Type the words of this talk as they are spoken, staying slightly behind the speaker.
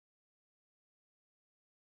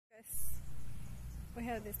We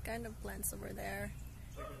have this kind of plants over there.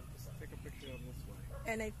 Take a picture of this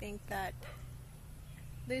way. And I think that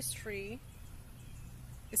this tree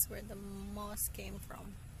is where the moss came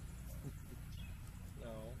from.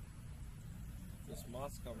 No. This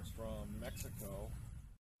moss comes from Mexico.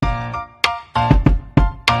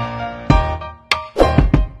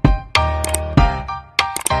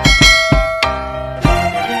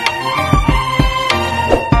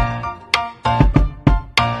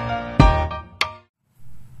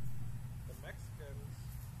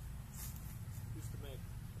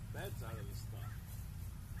 Beds out of this stuff.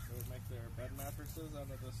 They would make their bed mattresses out of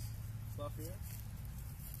this stuff here,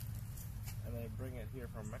 and they bring it here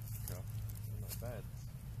from Mexico in the beds.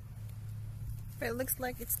 But it looks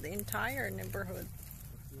like it's the entire neighborhood.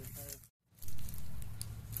 It's the entire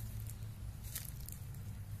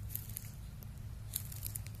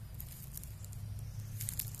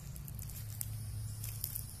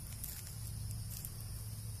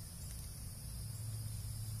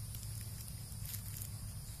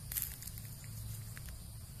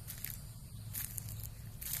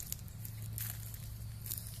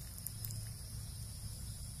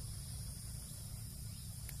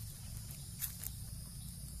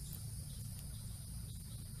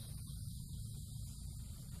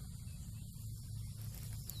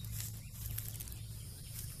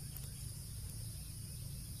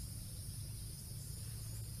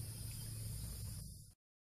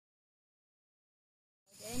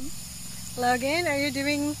Logan, are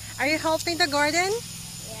you helping the garden?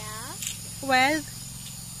 Yeah. With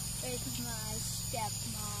My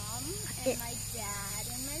stepmom and my dad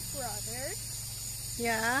and my brother.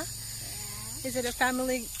 Yeah. Yeah. Is it a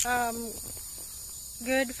family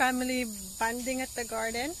good family bonding at the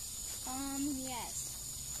garden? Yes.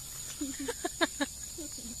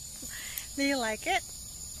 Do you like it?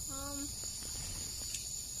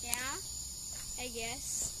 Yeah, I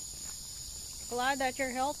guess. Glad that you're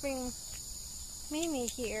helping Mimi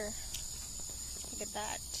here. Look at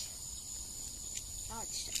that.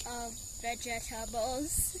 Lots of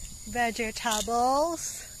vegetables.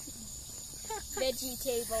 Vegetables.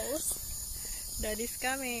 Vegetables. Daddy's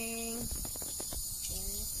coming.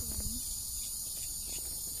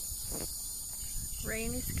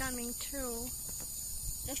 Rain is coming too.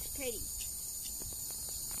 Looks pretty.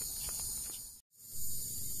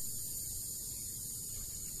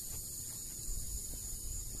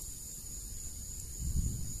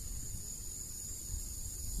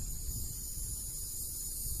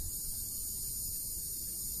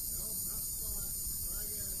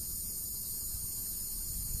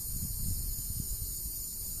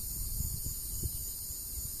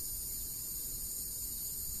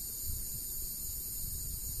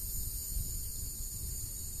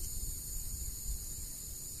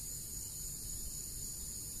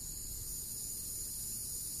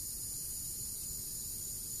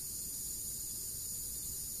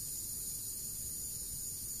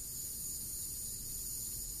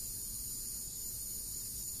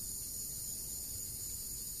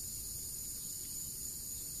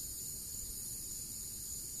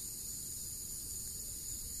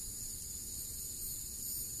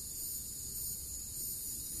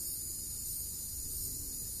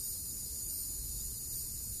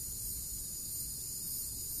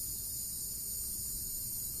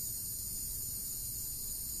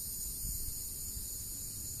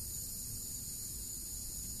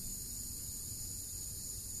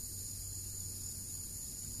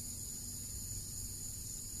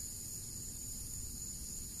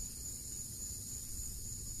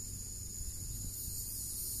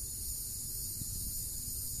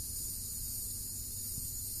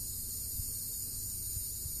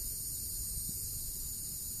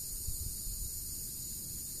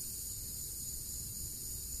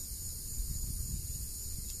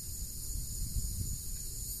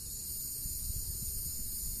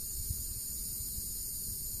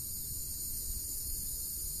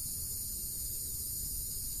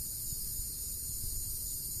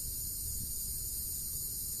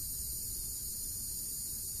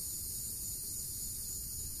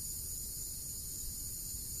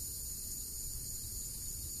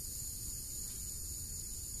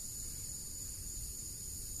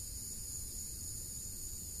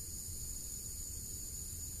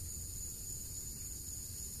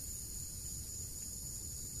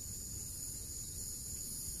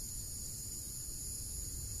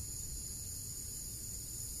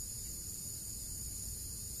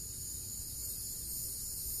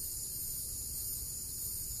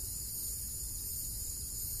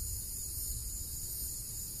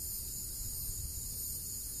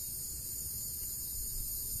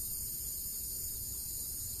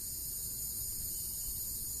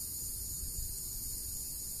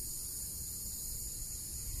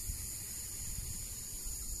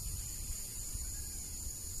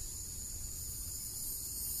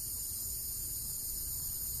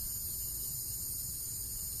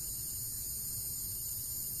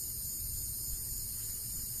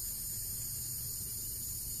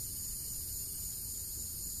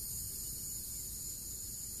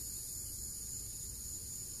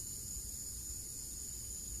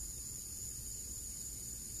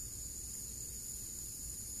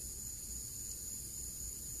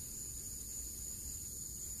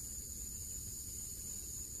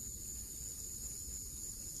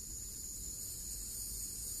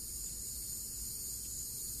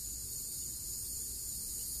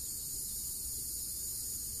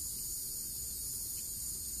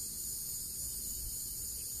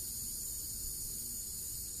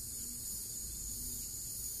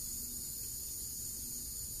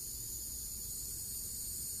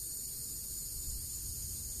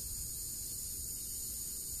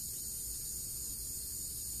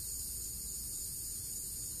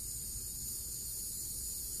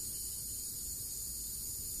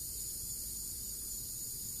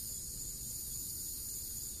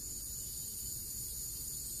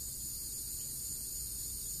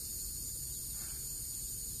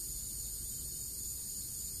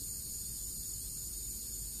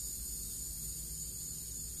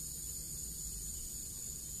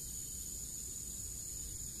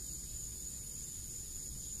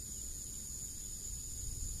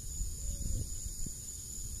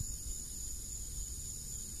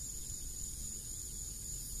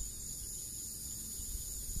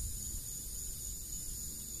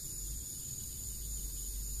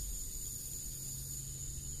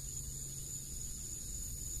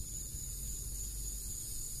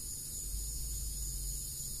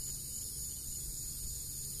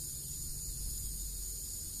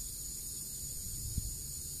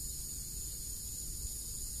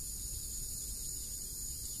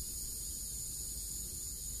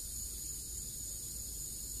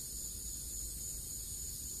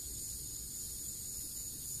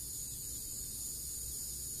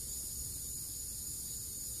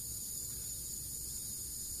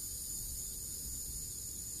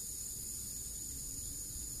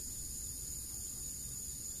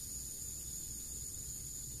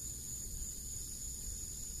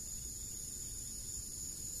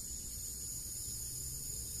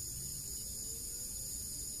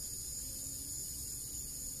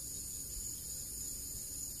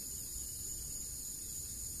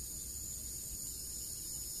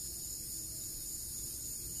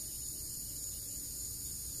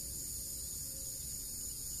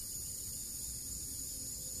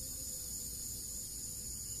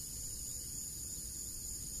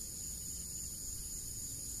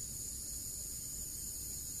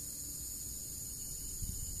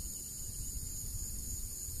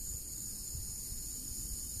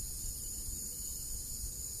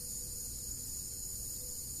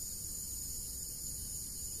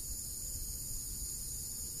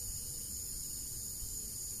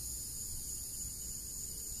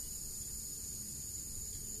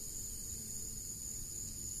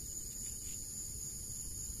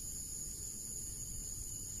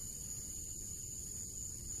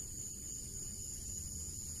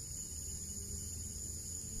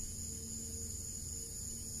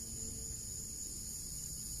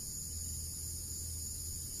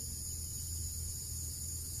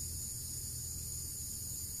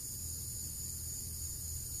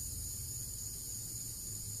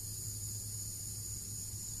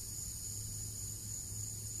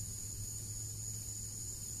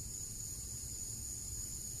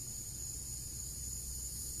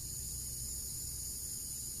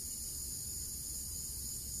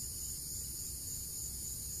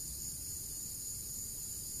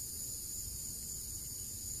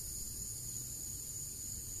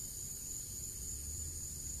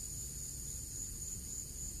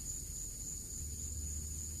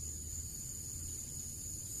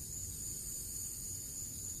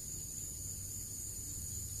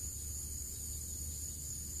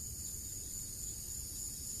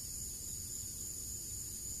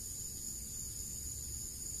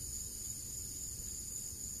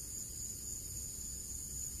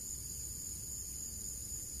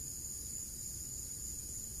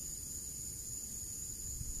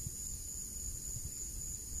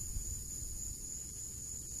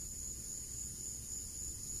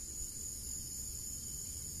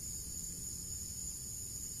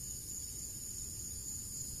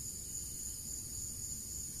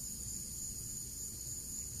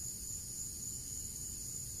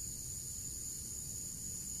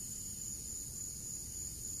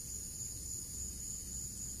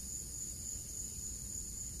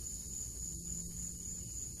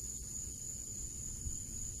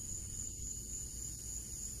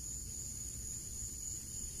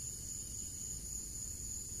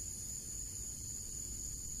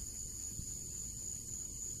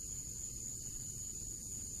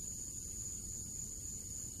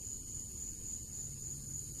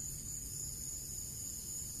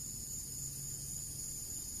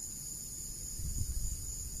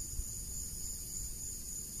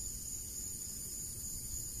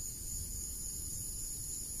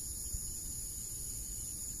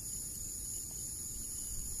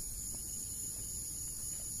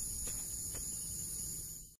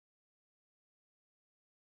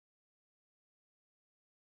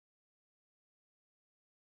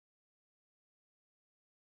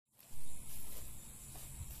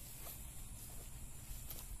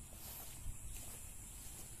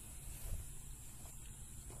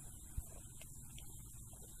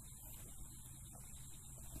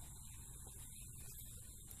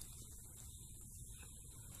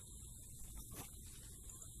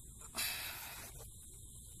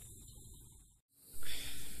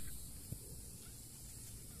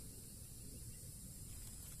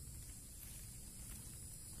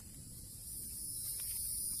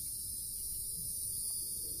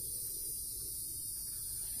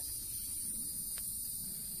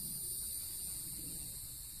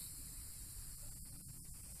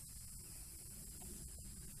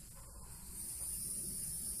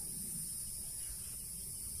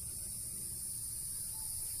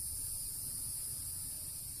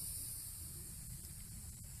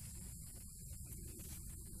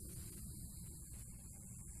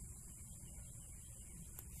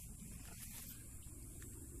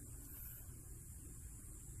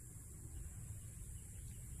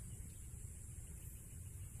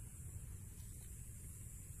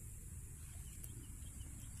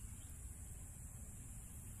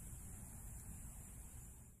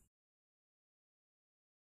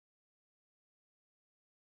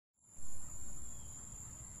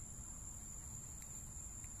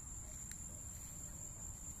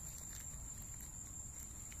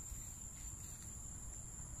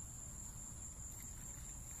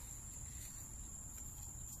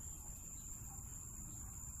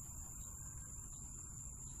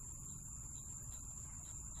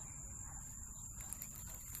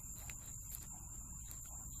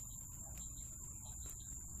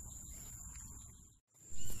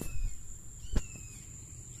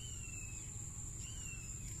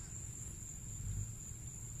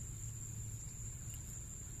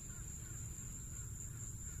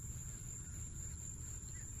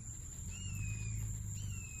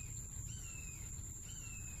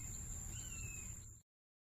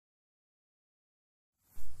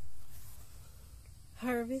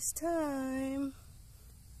 Harvest time.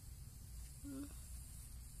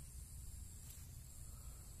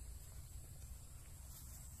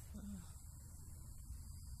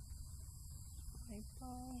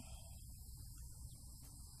 Maple.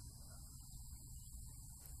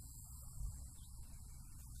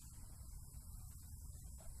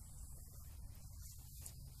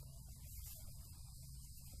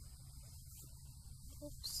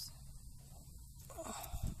 Oops.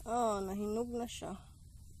 Oh, nahinog na siya.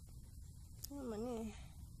 Naman eh.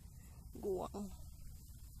 Guwang.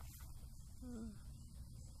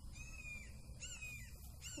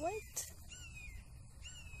 What?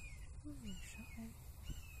 Siya.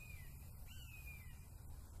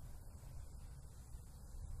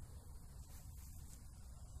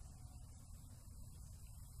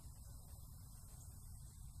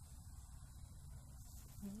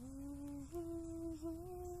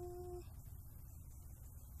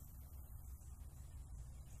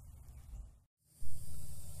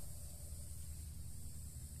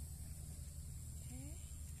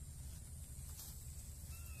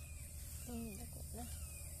 Dako na.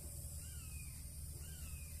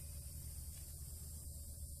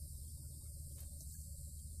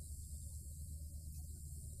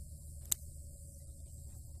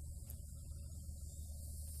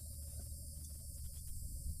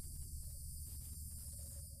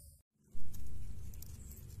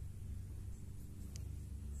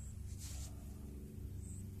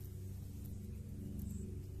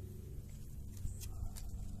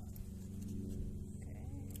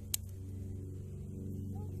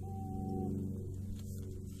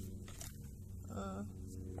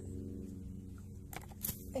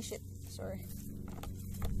 Ay, shit. Sorry.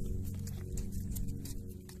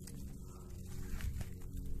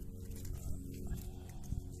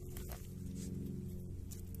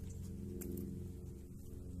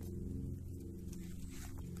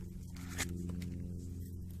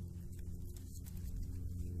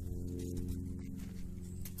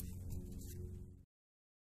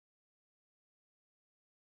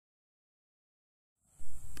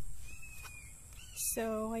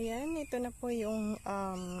 So, ayan. Ito na po yung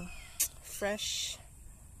fresh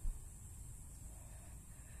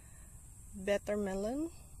better melon.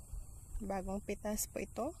 Bagong pitas po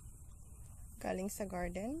ito. Galing sa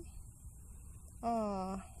garden.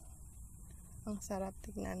 Ang sarap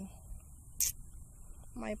tignan.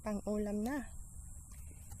 May pang-ulam na.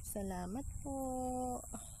 Salamat po.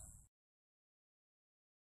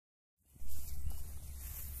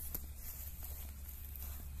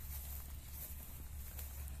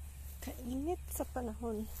 Kainit sa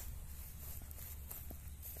panahon.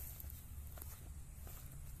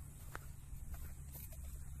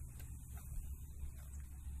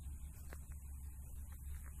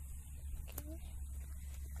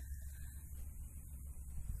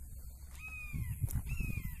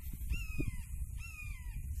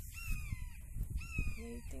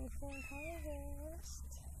 Waiting for harvest.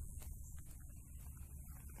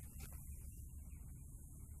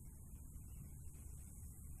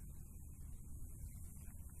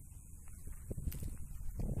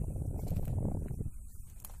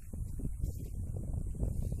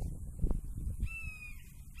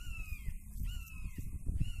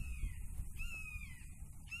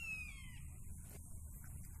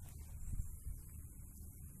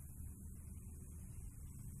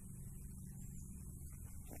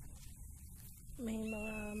 May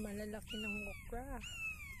mga malalaki ng okra.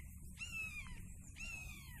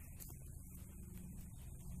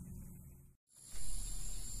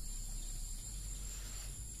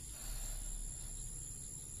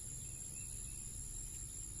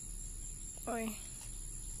 Oy.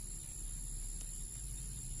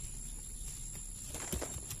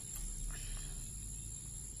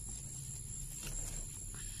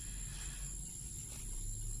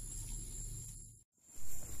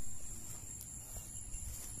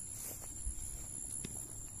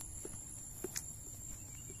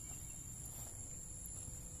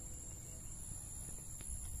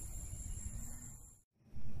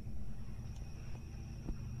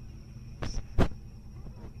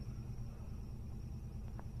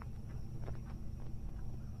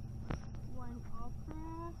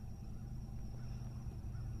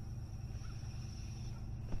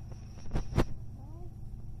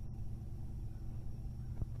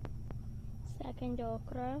 Second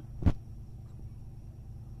okra.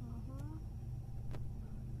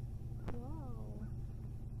 Wow.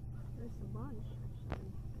 There's a bunch actually.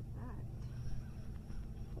 Look at that.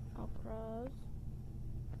 Okras.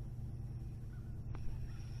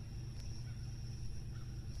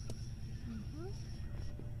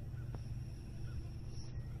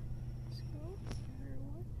 Let's go.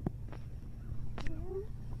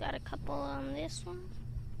 on this one.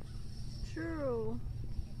 True.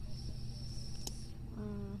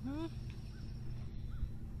 Mm-hmm.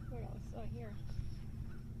 Where else? Oh, here.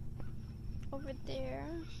 Over there.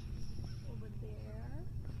 Over there.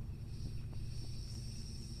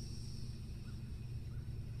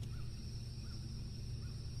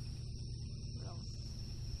 What else?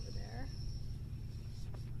 Over there.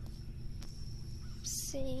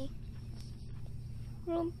 See.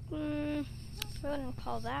 I wouldn't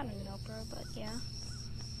call that a milker, but yeah.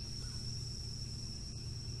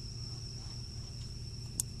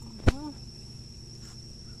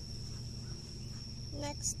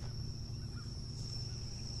 Next.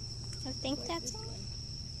 I think Like that's this all. one.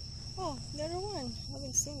 Oh, another one. I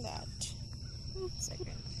haven't seen that.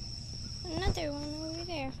 Second. Another one over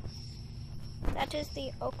there. That is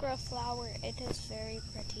the okra flower. It is very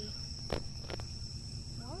pretty.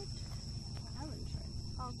 What? I haven't tried.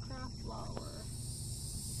 Okra flower.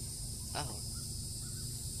 Oh.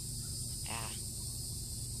 Ah.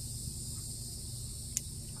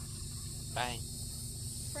 Bye.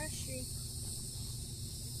 Freshy.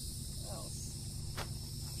 What else?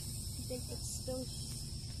 You think it's still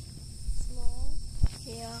small?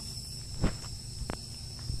 Yeah.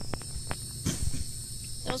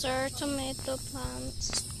 Those are tomato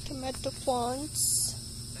plants. Tomato plants.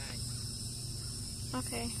 Bye.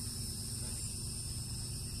 Okay.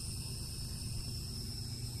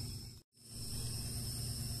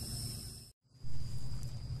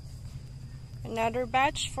 Another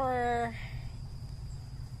batch for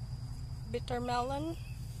bitter melon.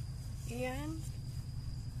 Ian.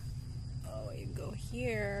 Oh, you go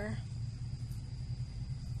here.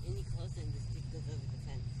 Any closer and the stick goes over the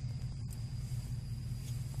fence.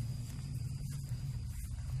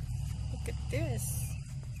 Look at this.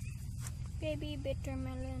 Baby bitter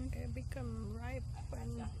melon. It become ripe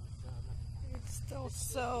when it's still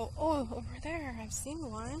so. Oh, over there, I've seen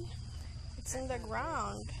one. It's in the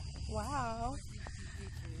ground. Wow.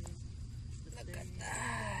 Look at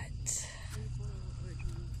that.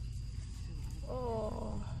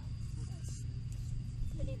 Oh.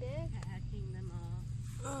 Pretty big. Packing them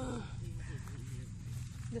all.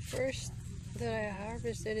 The first that I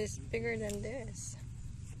harvested is bigger than this.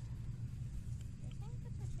 I think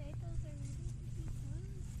the potatoes are ready to be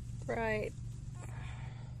done. Right.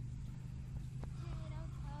 Potato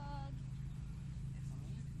hug.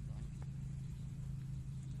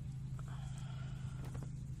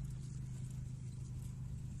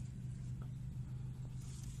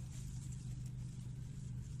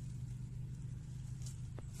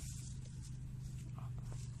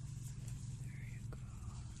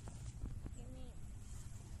 Give me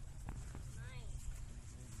mine.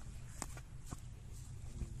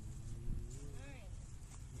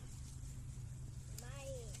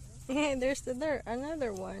 Mine. There's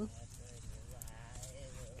another one.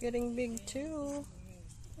 Getting big too.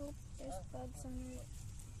 Oh, there's bugs on it.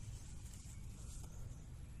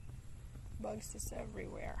 Bugs is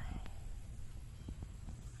everywhere.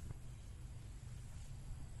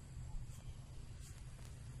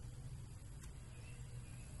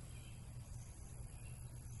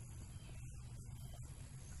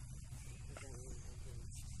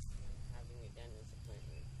 Having a dentist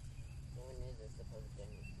appointment. So when is this supposed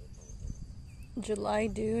dentist appointment? July,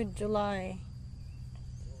 dude. July.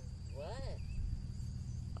 What?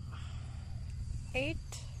 8,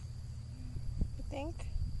 I think.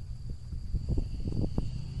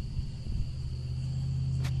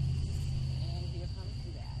 And you're coming to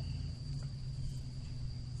that.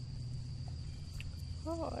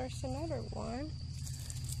 Oh, there's another one.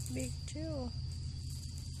 Big too.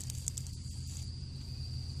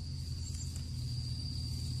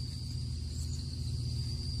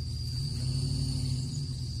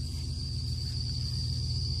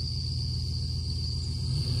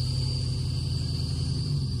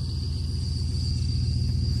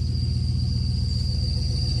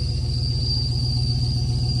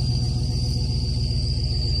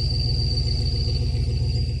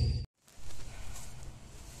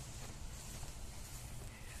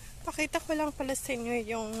 Pakita ko lang pala sa inyo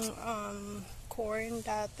yung corn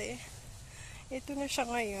dati. Ito na siya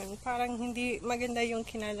ngayon. Parang hindi maganda yung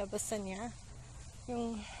kinalabasan niya.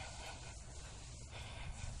 Yung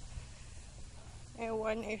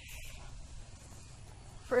ewan if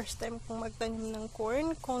first time kong magtanim ng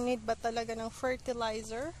corn, kung need ba talaga ng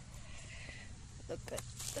fertilizer. Look at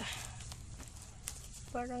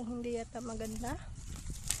parang hindi yata maganda.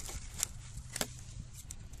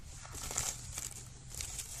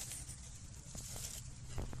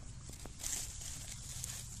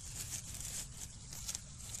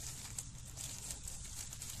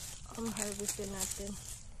 Harvestin natin.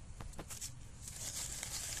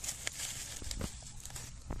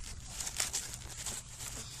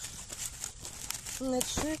 I'm not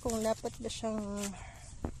sure kung dapat ba siyang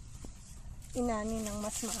inani ng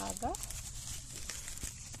mas maaga.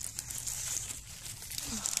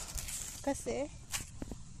 Kasi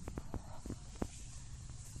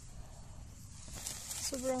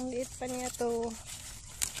sobrang liit pa niya to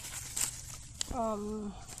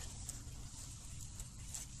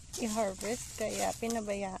i-harvest, kaya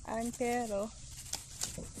pinabayaan. Pero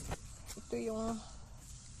ito yung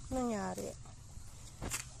nangyari.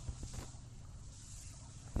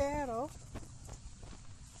 Pero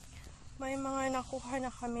may mga nakuha na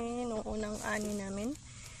kami nung unang ani namin.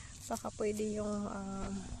 Baka pwede yung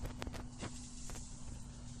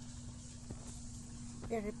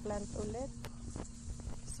i-replant ulit.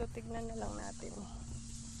 So tignan na lang natin.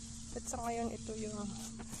 At sa ngayon ito yung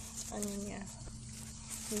ano niya,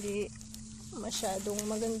 hindi masyadong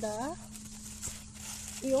maganda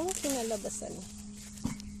yung kinalabasan.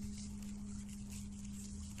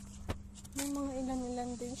 May mga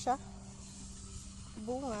ilan-ilan din siya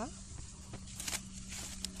bunga,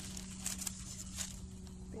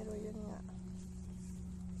 pero yun nga,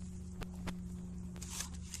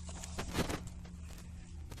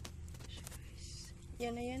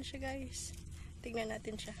 yan na yan siya guys. Tignan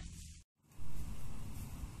natin siya.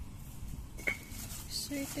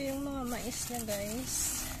 So ito yung mga mais na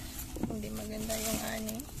guys. Hindi maganda yung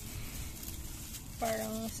ani.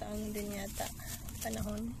 Parang sa ano din yata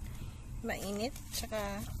panahon, mainit,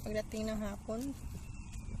 tsaka pagdating ng hapon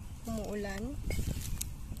umuulan.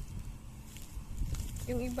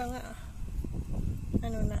 Yung iba nga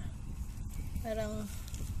ano na, parang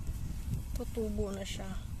tutubo na siya.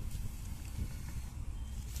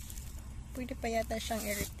 Pwede pa yata siyang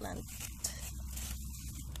i-replant.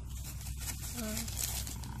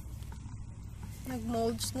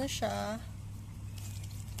 Nag-molds na siya.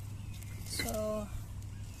 So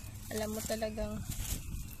alam mo talagang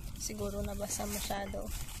siguro nabasa masyado.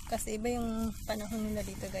 Kasi iba yung panahon nila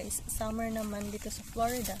dito guys. Summer naman dito sa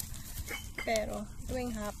Florida. Pero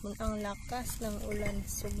tuwing hapon ang lakas ng ulan,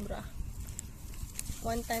 sobra.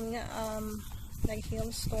 One time nga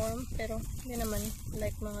nag-hailstorm, pero hindi naman,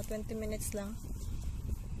 like mga 20 minutes lang.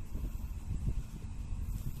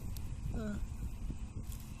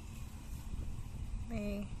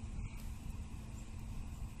 May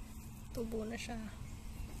tubo na siya.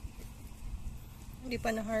 Hindi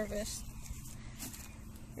pa na-harvest.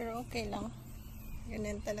 Pero okay lang.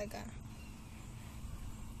 Ganun talaga.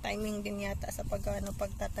 Timing din yata sa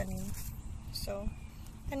pagtatanim. So,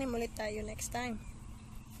 tanim ulit tayo next time.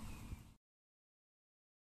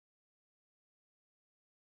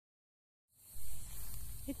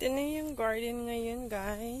 Ito na yung garden ngayon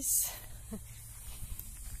guys.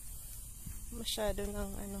 Masyado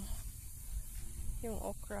ng yung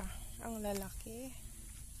okra. Ang lalaki.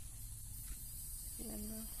 Yan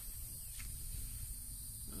na.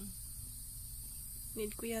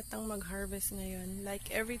 Need ko yatang mag-harvest ngayon.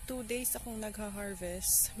 Like every 2 days akong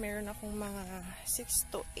nagha-harvest. Meron akong mga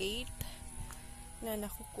 6 to 8 na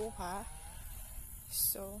nakukuha.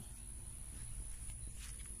 So,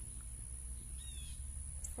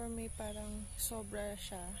 for me parang sobra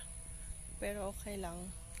siya. Pero okay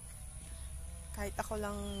lang. Kahit ako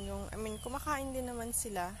lang yung, kumakain din naman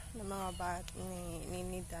sila ng mga ni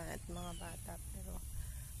Nida at mga bata. Pero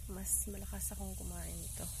mas malakas akong kumain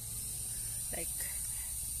ito. Like,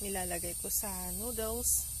 nilalagay ko sa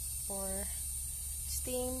noodles or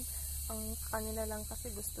steamed. Ang kanila lang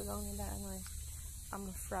kasi gusto lang nila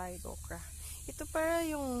fried okra. Ito para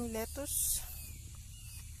yung lettuce.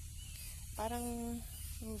 Parang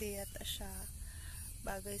hindi yata siya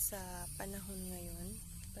bagay sa panahon ngayon.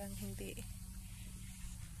 Parang hindi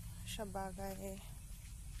siya bagay.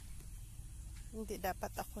 Hindi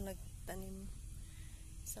dapat ako nagtanim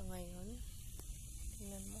sa ngayon.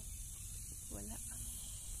 Tingnan mo. Wala.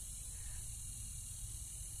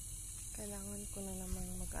 Kailangan ko na namang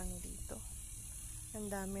mag-ano dito. Ang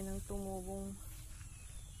dami ng tumubong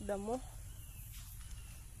damo.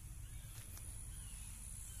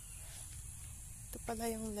 Ito pala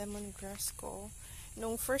yung lemongrass ko.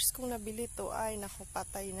 Nung first kong nabili to, ay naku,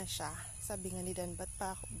 patay na siya. Sabi nga ni Dan, ba't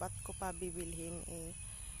ko pa bibilhin?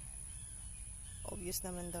 Obvious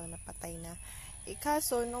naman daw na patay na.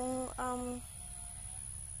 Kaso nung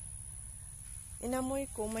inamoy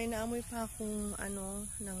ko, may naamoy pa akong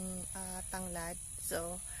ng tanglad.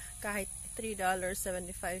 So, kahit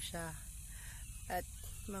 $3.75 siya at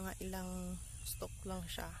mga ilang stock lang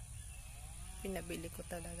siya, pinabili ko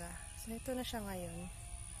talaga. So, ito na siya ngayon.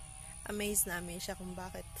 Amazed namin siya kung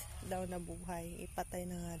bakit daw nabuhay. Ipatay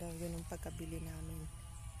na nga daw yun ang pagkabili namin.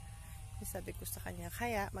 Sabi ko sa kanya,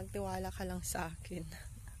 kaya magtiwala ka lang sa akin.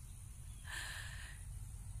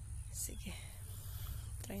 Sige.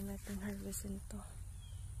 try natin harvestin to.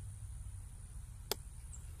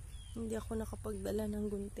 Hindi ako nakapagdala ng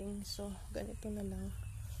gunting, so ganito na lang.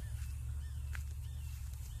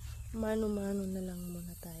 Mano-mano na lang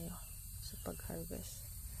muna tayo sa pag-harvest.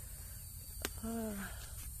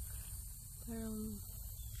 Parang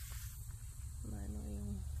mano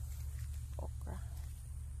yung okra.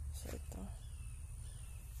 So ito.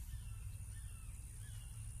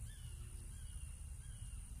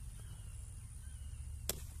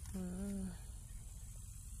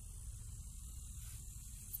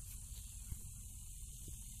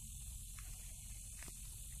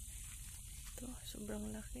 Ito,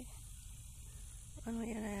 sobrang laki. Ano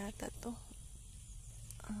yan na yata to?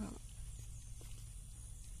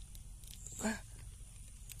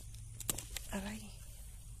 Aray.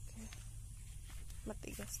 Okay.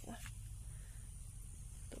 Matigas na.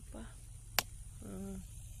 Ito pa.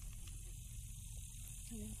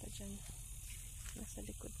 Ano pa dyan? Nasa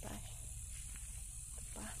likod pa. Ito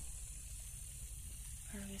pa.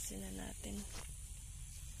 Harvestin na natin.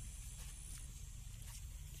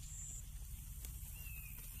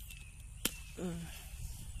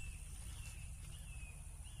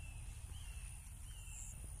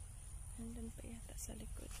 Nandun pa yata sa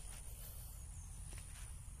likod.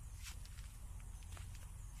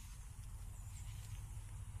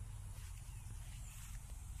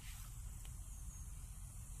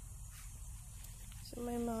 So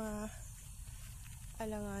may mga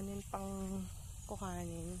alanganin pang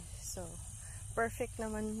kuhanin. So perfect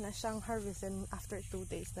naman na siyang harvestin after 2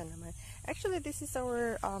 days na naman. Actually, this is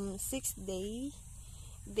our 6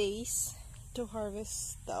 days to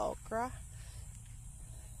harvest the okra.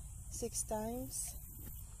 6 times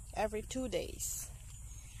every 2 days.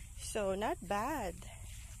 So not bad.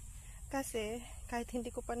 Kasi kahit hindi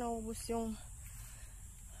ko pa naubos yung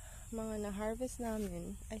mga na-harvest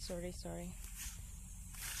namin. Ay, sorry.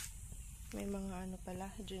 May mga ano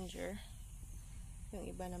pala, ginger. Yung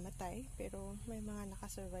iba namatay, pero may mga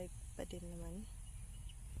nakasurvive pa din naman.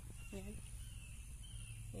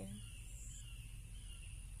 Yan.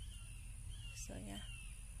 So, yeah.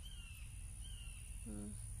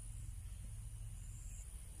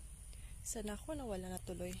 Sana ako nawala na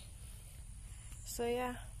tuloy. So,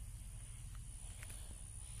 yeah.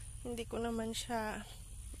 Hindi ko naman siya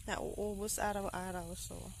nauubos araw-araw.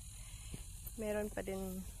 So, meron pa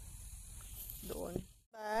din doon.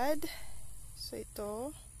 Bad. So,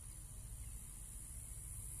 ito.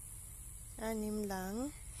 6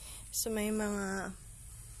 lang. So, may mga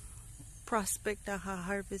prospect na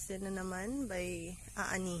ha-harvestin na naman by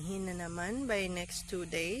aanihin na naman by next 2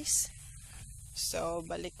 days. So,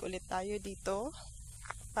 balik ulit tayo dito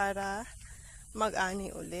para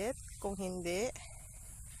mag-ani ulit. Kung hindi,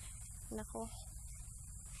 nako.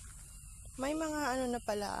 May mga ano na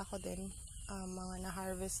pala ako din. Mga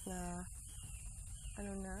na-harvest na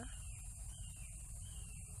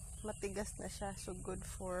matigas na siya. So, good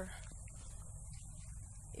for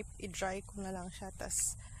i-dry ko na lang siya.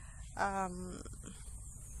 Tas,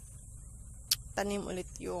 tanim ulit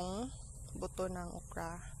yung buto ng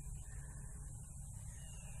okra.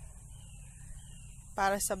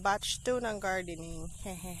 Para sa batch 2 ng gardening.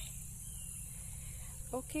 Hehe.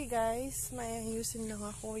 Okay guys, may ayusin lang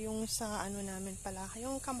ako yung sa ano namin pala.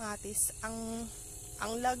 Yung kamatis, ang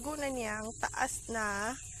lago na niya, ang taas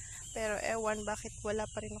na. Pero ewan, bakit wala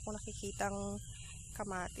pa rin ako nakikitang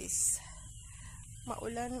kamatis.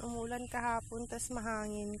 Umulan kahapon, tas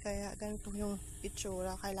mahangin. Kaya ganito yung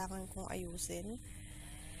itsura. Kailangan kong ayusin.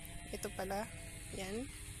 Ito pala, yan.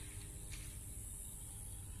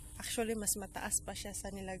 Actually, mas mataas pa siya sa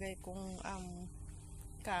nilagay kong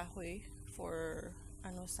kahoy for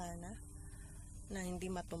sana na hindi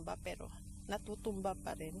matumba, pero natutumba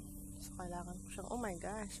pa rin. So, kailangan ko siyang, oh my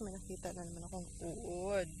gosh, may nakita na naman akong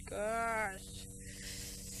uod. Gosh!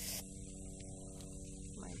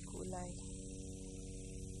 May kulay.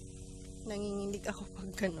 Nanginginig ako pag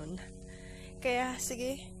ganun. Kaya,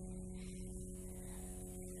 sige.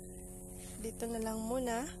 Dito na lang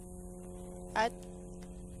muna. At,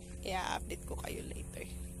 i-update ko kayo later.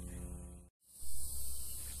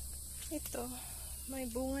 Ito. May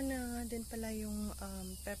bunga na din pala yung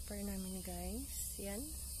pepper namin, guys. Yan.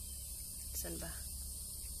 Saan ba?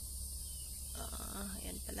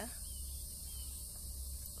 Yan pala.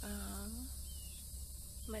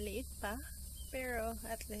 Maliit pa. Pero,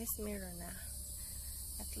 at least, meron na.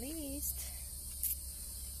 At least.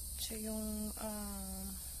 So, yung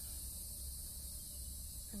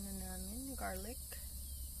namin, garlic.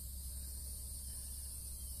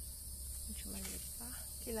 Medyo maliit pa.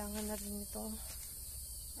 Kailangan na rin itong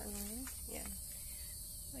yan.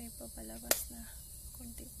 May papalabas na.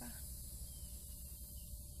 Kunti pa.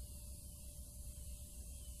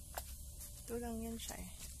 Ito lang yan siya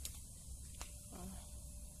eh.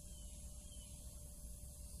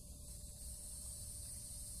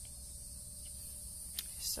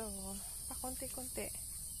 So, pakonti-konti.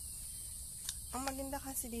 Ang maganda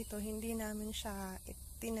kasi dito, hindi namin siya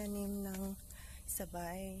tinanim ng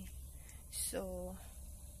sabay. So,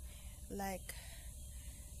 like,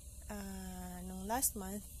 nung last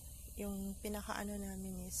month, yung pinakaano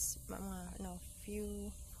namin is mga,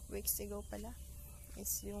 few weeks ago pala,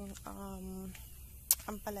 is yung,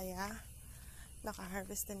 ampalaya.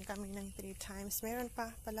 Naka-harvest din kami ng 3 times. Meron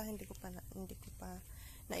pa pala, hindi ko pa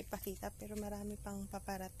naipakita, pero marami pang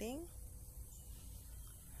paparating.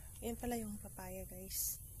 Yan pala yung papaya,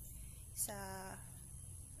 guys. Sa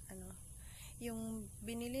yung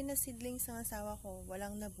binili na seedlings ng asawa ko,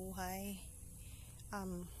 walang nabuhay.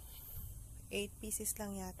 8 pieces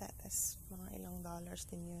lang yata, tas mga ilang dollars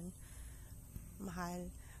din yun. Mahal.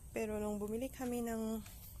 Pero nung bumili kami ng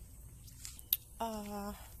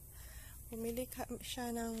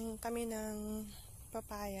kami ng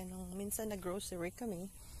papaya nung minsan na grocery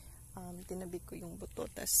kami, tinabi ko yung buto,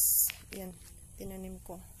 tas yan, tinanim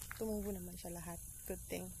ko. Tumubo naman siya lahat. Good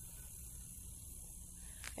thing.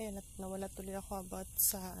 Ayan, at nawala tuloy ako about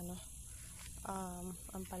sa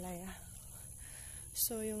ampalaya.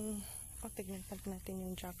 So yung tignan pa natin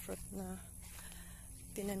yung jackfruit na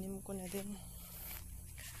tinanim ko na din.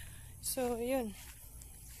 So yun,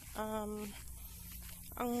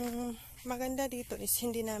 ang maganda dito is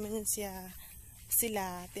hindi namin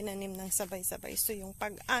sila tinanim ng sabay-sabay. So yung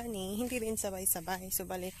pag-ani hindi rin sabay-sabay. So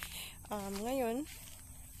bali ngayon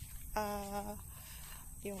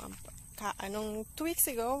yung anong 2 weeks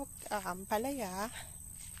ago palaya,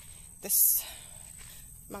 tas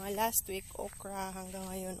mga last week okra, hanggang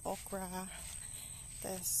ngayon okra,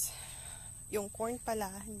 tas yung corn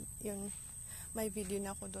pala, yun may video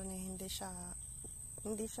na ako doon eh, hindi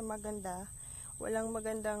siya maganda, walang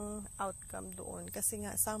magandang outcome doon kasi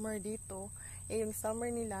nga summer dito yung summer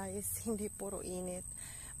nila is hindi puro init,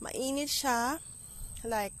 mainit siya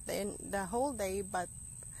like the whole day, but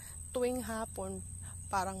tuwing hapon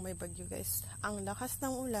parang may bagyo, guys. Ang lakas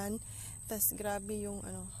ng ulan, tas grabe yung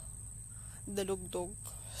dalugdog,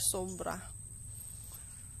 sobra.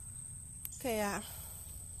 Kaya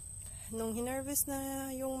nung hinarvest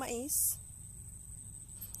na yung mais,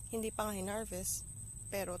 hindi pa nga hinarvest,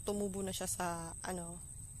 pero tumubo na siya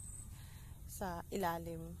sa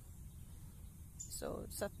ilalim. So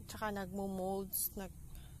tsaka nagmo-molds,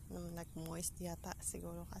 nag-moist yata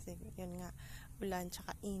siguro kasi yun nga, ulan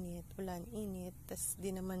tsaka init, tas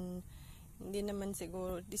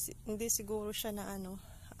hindi siguro siya na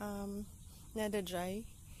nada-dry.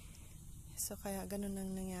 So kaya ganun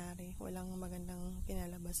ang nangyari, walang magandang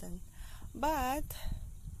kinalabasan. But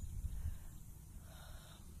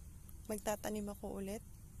magtatanim ako ulit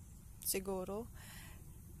siguro.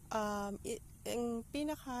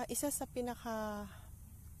 Isa sa pinaka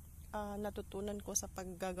natutunan ko sa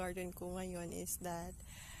pag-garden ko ngayon is that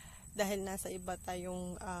dahil nasa iba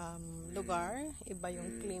tayong lugar, iba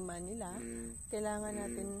yung klima nila, kailangan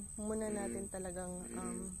muna natin talagang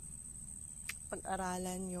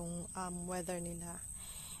pag-aralan yung weather nila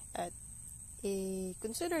at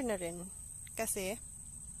i-consider na rin kasi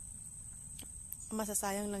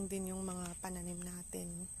masasayang lang din yung mga pananim natin.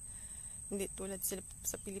 Hindi tulad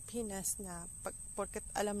sa Pilipinas na porket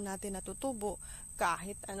alam natin na tutubo,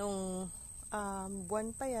 kahit anong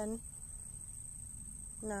buwan pa yan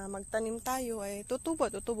na magtanim tayo ay tutubo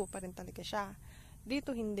pa rin talaga siya.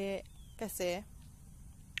 Dito hindi, kasi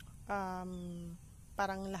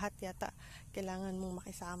parang lahat yata kailangan mong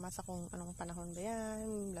makisama sa kung anong panahon ba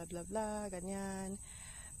yan, bla bla bla, ganyan,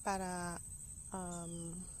 para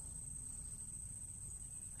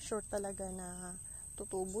sure talaga na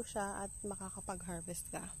tutubo siya at makakapag-harvest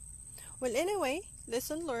ka. Well, anyway,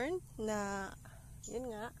 lesson learned na yun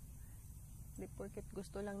nga, di porket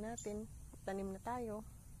gusto lang natin tanim na tayo,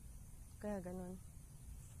 kaya ganun.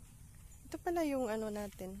 Ito pala yung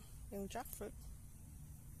natin, yung jackfruit.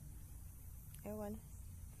 Ewan,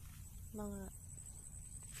 mga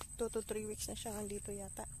 2 to 3 weeks na siya andito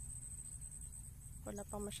yata. Wala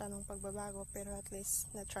pang masyadong pagbabago, pero at least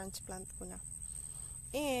na-transplant ko na.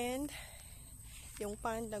 And yung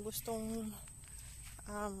pan na gustong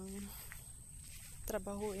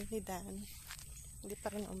trabahuin ni Dan, hindi pa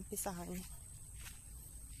rin umpisahan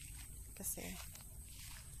kasi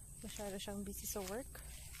masyado siyang busy sa work.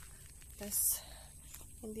 Tas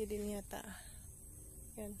hindi din yata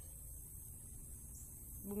yan,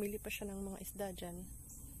 bumili pa siya ng mga isda dyan,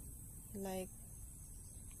 like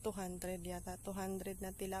 200 yata, 200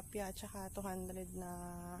 na tilapia at saka 200 na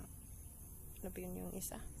ano ba yun yung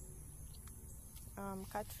isa,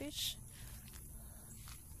 catfish.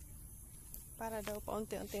 para daw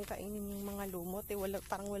paunti-unting kainin yung mga lumot.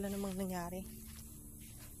 Parang wala namang nangyari.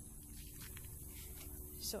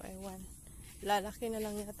 So, ewan. Lalaki na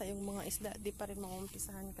lang yata yung mga isda. Di pa rin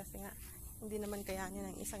maumpisahan kasi nga hindi naman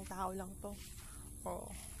kayanin ng isang tao lang to. O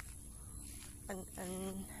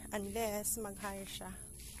unless mag-hire siya.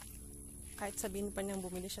 Kahit sabihin pa niyang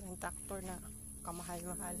bumili siya ng tractor na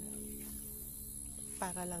kamahal-mahal.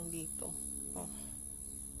 Para lang dito. Oh.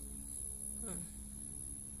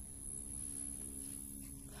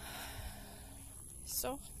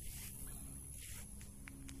 So,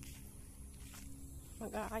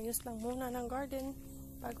 mag-aayos lang muna ng garden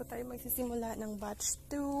bago tayo magsisimula ng batch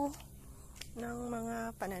 2 ng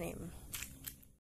mga pananim.